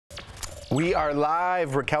We are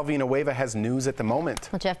live. Raquel Villanueva has news at the moment.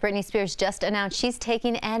 Well, Jeff, Britney Spears just announced she's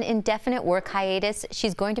taking an indefinite work hiatus.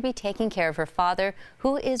 She's going to be taking care of her father,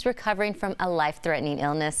 who is recovering from a life-threatening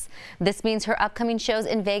illness. This means her upcoming shows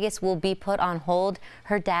in Vegas will be put on hold.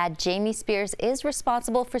 Her dad, Jamie Spears, is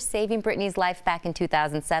responsible for saving Britney's life back in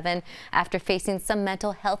 2007 after facing some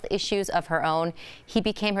mental health issues of her own. He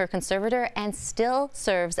became her conservator and still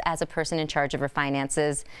serves as a person in charge of her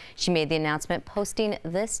finances. She made the announcement posting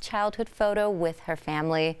this childhood photo with her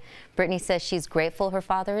family. Britney says she's grateful her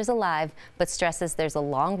father is alive, but stresses there's a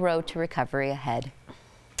long road to recovery ahead.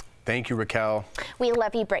 Thank you, Raquel. We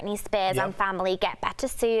love you, Britney Spears, and family. Get better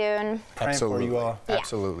soon. Absolutely. For you all.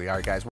 Absolutely. All right, guys.